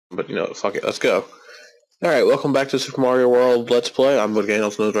But you know, fuck it, let's go. Alright, welcome back to Super Mario World Let's Play. I'm Woodgang,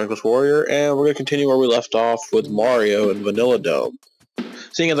 also known as Rankless Warrior, and we're going to continue where we left off with Mario and Vanilla Dome.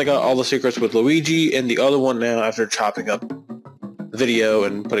 Seeing as I got all the secrets with Luigi and the other one now after chopping up the video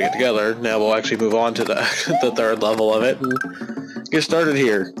and putting it together, now we'll actually move on to the third level of it and get started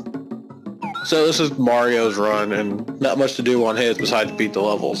here. So this is Mario's run, and not much to do on his besides beat the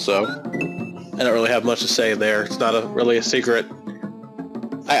level, so I don't really have much to say there. It's not really a secret.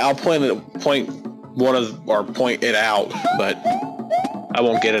 I'll point it out, but I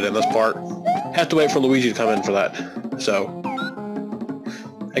won't get it in this part. Have to wait for Luigi to come in for that. So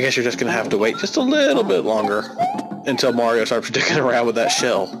I guess you're just gonna have to wait just a little bit longer until Mario starts dicking around with that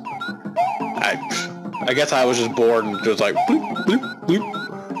shell. I guess I was just bored and just like bloop, bloop, bloop.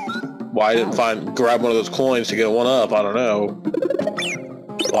 Why I didn't grab one of those coins to get a 1-up, I don't know.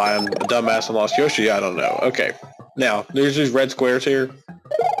 Why I'm a dumbass and lost Yoshi, I don't know. Okay, now there's these red squares here.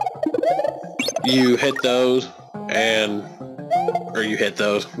 You hit those, you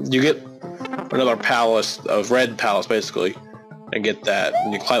get another palace, a red palace basically, and get that,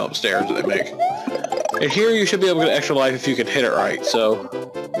 and you climb up stairs that they make. And here you should be able to get extra life if you can hit it right. So,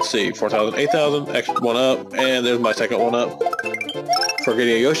 let's see, 4,000, 8,000, extra 1-up, and there's my second 1-up for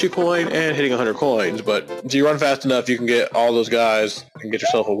getting a Yoshi coin and hitting 100 coins. But if you run fast enough, you can get all those guys and get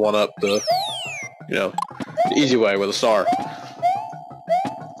yourself a 1-up the easy way with a star.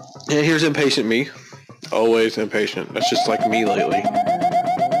 And here's impatient me. Always impatient. That's just like me lately.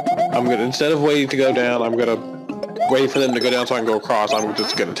 Instead of waiting to go down, I'm gonna wait for them to go down so I can go across. I'm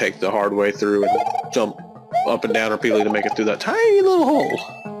just gonna take the hard way through and jump up and down repeatedly to make it through that tiny little hole.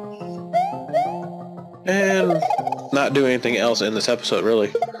 And not do anything else in this episode,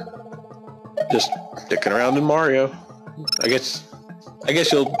 really. Just dicking around in Mario. I guess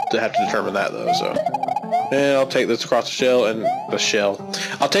you'll have to determine that though, so. And I'll take this across the shell and the shell.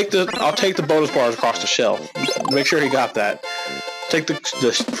 I'll take the bonus bars across the shell. Make sure he got that. Take the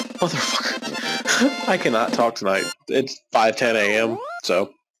motherfucker. I cannot talk tonight. It's 5:10 a.m.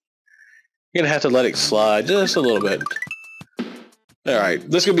 so you're gonna have to let it slide just a little bit.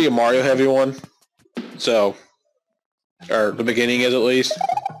 Alright, this could be a Mario heavy one. So, or the beginning is at least.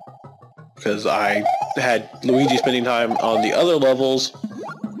 Because I had Luigi spending time on the other levels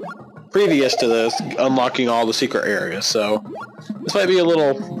previous to this, unlocking all the secret areas, so this might be a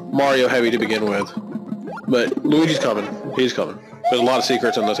little Mario heavy to begin with. But Luigi's coming. He's coming. There's a lot of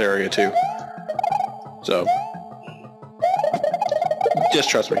secrets in this area too. So just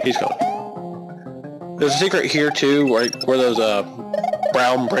trust me, he's coming. There's a secret here too, where those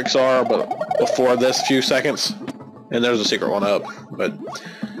brown bricks are, but before this few seconds. And there's a secret 1-up. But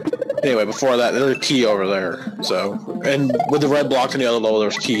anyway, before that, there's a key over there. So, and with the red blocks in the other level,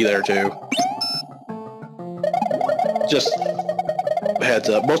 there's a key there too. Just heads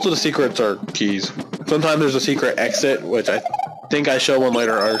up. Most of the secrets are keys. Sometimes there's a secret exit, which I think I show one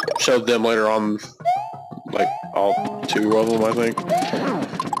later, or showed them later on, like all 2 of them, I think.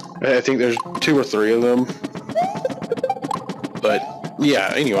 I think there's 2 or 3 of them. But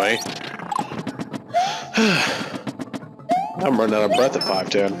yeah, anyway. I'm running out of breath at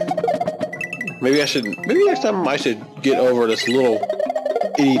 5:10. Maybe next time I should get over this little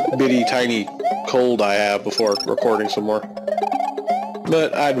itty bitty tiny cold I have before recording some more.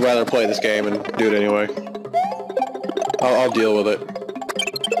 But I'd rather play this game and do it anyway. I'll deal with it.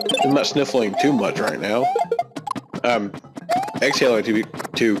 I'm not sniffling too much right now. I'm exhaling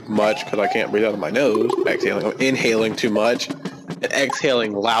too much because I can't breathe out of my nose. I'm inhaling too much and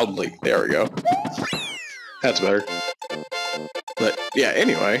exhaling loudly. There we go. That's better. But yeah,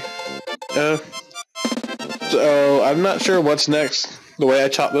 anyway. So I'm not sure what's next, the way I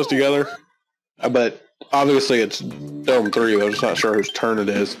chop those together. But obviously it's Dome 3, I'm just not sure whose turn it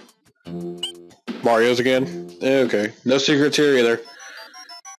is. Mario's again? Okay. No secrets here either.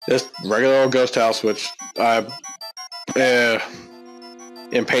 Just regular old ghost house, which I'm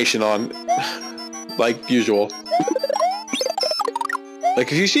impatient on, like usual.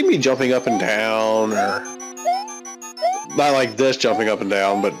 Like if you see me jumping up and down, or not like this jumping up and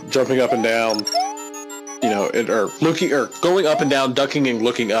down, but jumping up and down, you know, or going up and down, ducking and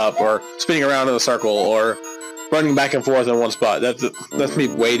looking up, or spinning around in a circle, or running back and forth in one spot. That's me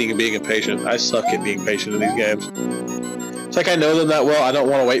waiting and being impatient. I suck at being patient in these games. It's like I know them that well. I don't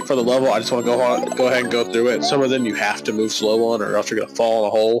want to wait for the level. I just want to go ahead and go through it. Some of them you have to move slow on, or else you're gonna fall in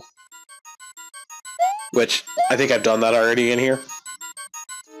a hole. Which I think I've done that already in here.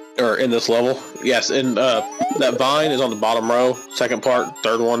 Or in this level. Yes, and that vine is on the bottom row, second part,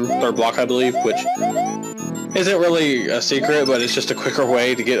 third block I believe, which isn't really a secret, but it's just a quicker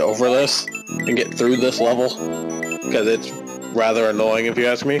way to get over this and get through this level, because it's rather annoying if you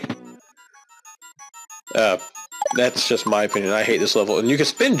ask me. That's just my opinion. I hate this level. And you can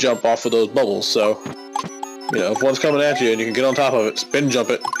spin jump off of those bubbles, so... You know, if one's coming at you and you can get on top of it, spin jump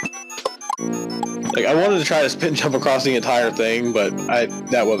it. Like, I wanted to try to spin jump across the entire thing, but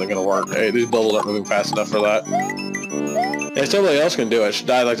that wasn't gonna work. Hey, these bubbles aren't moving fast enough for that. And if somebody else can do it,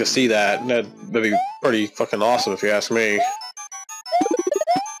 I'd like to see that. That'd be pretty fucking awesome if you ask me.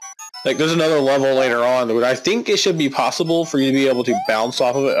 Like, there's another level later on that I think it should be possible for you to be able to bounce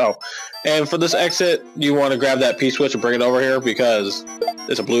off of it. Oh, and for this exit, you want to grab that P-switch and bring it over here because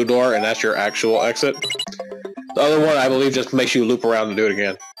it's a blue door and that's your actual exit. The other one, I believe, just makes you loop around and do it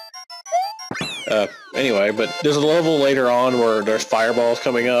again. Anyway, but there's a level later on where there's fireballs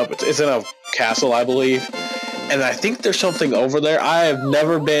coming up. It's in a castle, I believe. And I think there's something over there. I have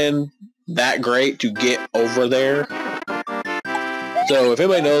never been that great to get over there. So if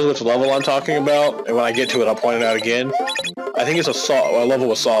anybody knows which level I'm talking about, and when I get to it, I'll point it out again. I think it's a level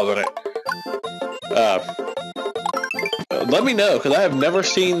with saws in it. Let me know, because I have never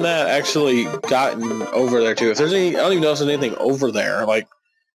seen that actually gotten over there too. If there's any, I don't even know if there's anything over there. Like,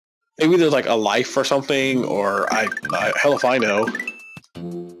 maybe there's like a life or something, or hell if I know.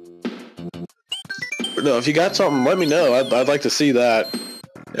 But no, if you got something, let me know. I'd like to see that.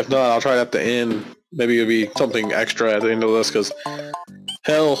 If not, I'll try it at the end. Maybe it'll be something extra at the end of this, because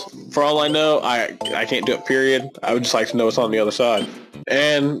hell, for all I know, I can't do it, period. I would just like to know what's on the other side.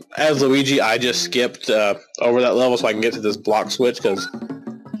 And as Luigi, I just skipped over that level so I can get to this block switch, because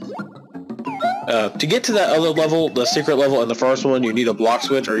to get to that other level, the secret level in the first one, you need a block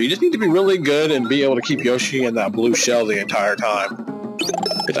switch, or you just need to be really good and be able to keep Yoshi in that blue shell the entire time.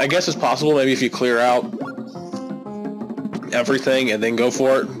 Which I guess is possible, maybe if you clear out everything and then go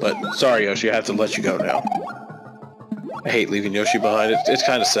for it, but sorry Yoshi, I have to let you go now. I hate leaving Yoshi behind. It's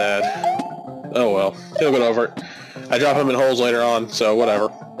kind of sad. Oh well, he'll get over it. I drop him in holes later on, so whatever.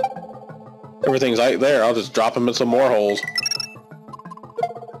 Everything's right there, I'll just drop him in some more holes.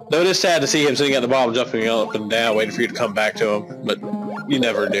 Though it is sad to see him sitting at the bottom jumping up and down waiting for you to come back to him, but you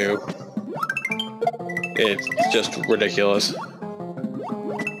never do. It's just ridiculous.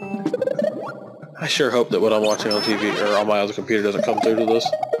 I sure hope that what I'm watching on TV or on my other computer doesn't come through to this.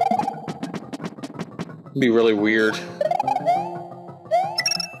 It'd be really weird.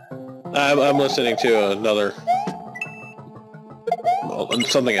 I'm listening to another...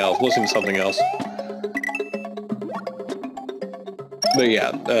 something else. Listening to something else. But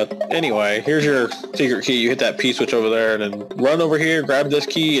yeah, anyway, here's your secret key. You hit that P-switch over there and then run over here, grab this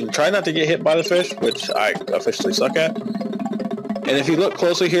key, and try not to get hit by the fish, which I officially suck at. And if you look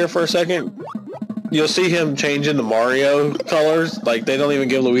closely here for a second, you'll see him changing the Mario colors. Like, they don't even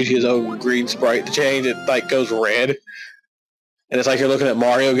give Luigi his own green sprite to change. It, like, goes red. And it's like you're looking at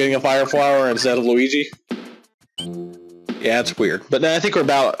Mario getting a fire flower instead of Luigi. Yeah, it's weird. But I think we're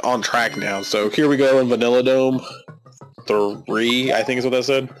about on track now. So here we go in Vanilla Dome 3, I think is what I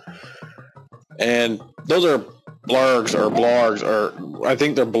said. And those are blargs, or blargs, or I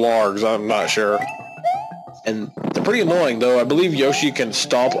think they're blargs, I'm not sure. And they're pretty annoying, though. I believe Yoshi can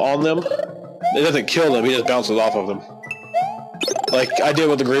stomp on them. It doesn't kill them, he just bounces off of them. Like I did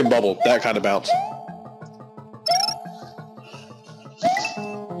with the green bubble, that kind of bounce.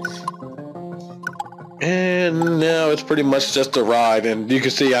 And now it's pretty much just a ride, and you can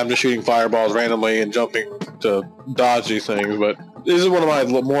see I'm just shooting fireballs randomly and jumping to dodge these things, but this is one of my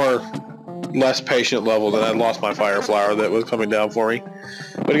less patient levels, and I lost my fire flower that was coming down for me.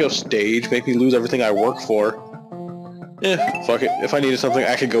 Way to go, stage, make me lose everything I work for. Eh, fuck it. If I needed something,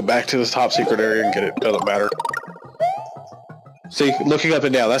 I could go back to this top secret area and get it. Doesn't matter. See, looking up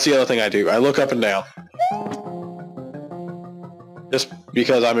and down. That's the other thing I do. I look up and down. Just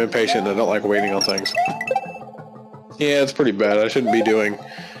because I'm impatient and I don't like waiting on things. Yeah, it's pretty bad. I shouldn't be doing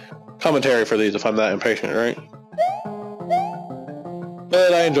commentary for these if I'm that impatient, right?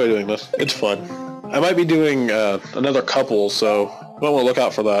 But I enjoy doing this. It's fun. I might be doing another couple, so I might want to look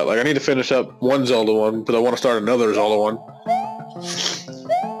out for that. Like, I need to finish up one Zelda one, but I want to start another Zelda one.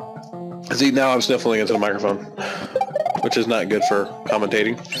 See, now I'm sniffling into the microphone, which is not good for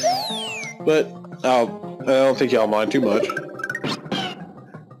commentating. But I don't think y'all mind too much.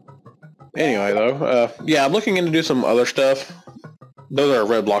 Anyway, though, yeah, I'm looking into do some other stuff. Those are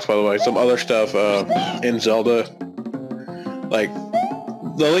red blocks, by the way. Some other stuff in Zelda. Like,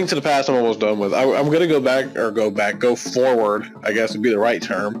 the Link to the Past I'm almost done with. I'm going to go forward, I guess would be the right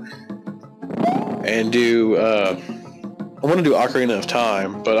term. And do, I want to do Ocarina of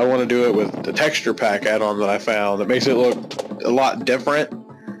Time, but I want to do it with the texture pack add-on that I found that makes it look a lot different.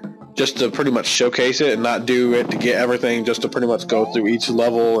 Just to pretty much showcase it and not do it to get everything, just to pretty much go through each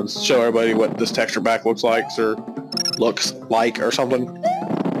level and show everybody what this texture pack looks like or looks like or something.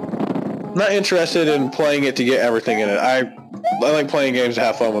 I'm not interested in playing it to get everything in it. I like playing games to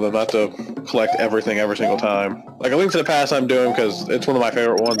have fun with them, not to collect everything every single time. Like A Link to the Past I'm doing because it's one of my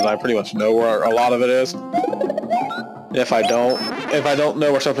favorite ones and I pretty much know where a lot of it is. If I don't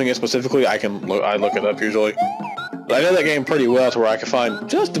know where something is specifically, I look it up usually. But I know that game pretty well to where I can find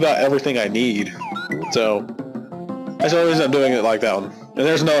just about everything I need. So that's the only reason I'm doing it like that one. And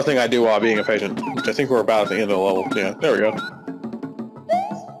there's another thing I do while being impatient, which I think we're about at the end of the level. Yeah, there we go.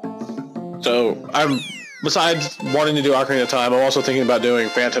 So besides wanting to do Ocarina of Time, I'm also thinking about doing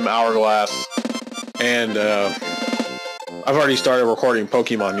Phantom Hourglass, and I've already started recording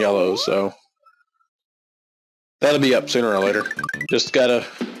Pokemon Yellow, so that'll be up sooner or later. Just gotta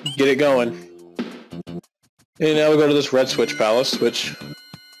get it going. And now we go to this Red Switch Palace, which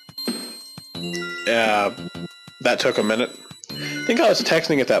that took a minute. I think I was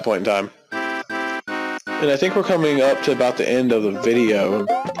texting at that point in time. And I think we're coming up to about the end of the video,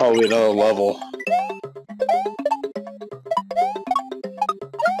 probably another level.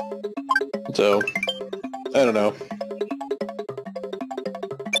 So, I don't know.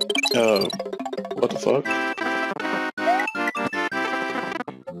 What the fuck?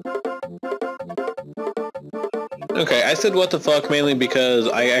 Okay, I said what the fuck mainly because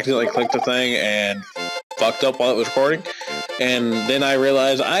I accidentally clicked the thing and fucked up while it was recording. And then I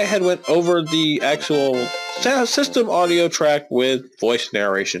realized I had went over the actual system audio track with voice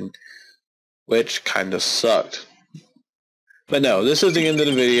narration, which kind of sucked. But no, this is the end of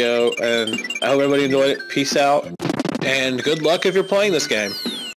the video, and I hope everybody enjoyed it. Peace out, and good luck if you're playing this game.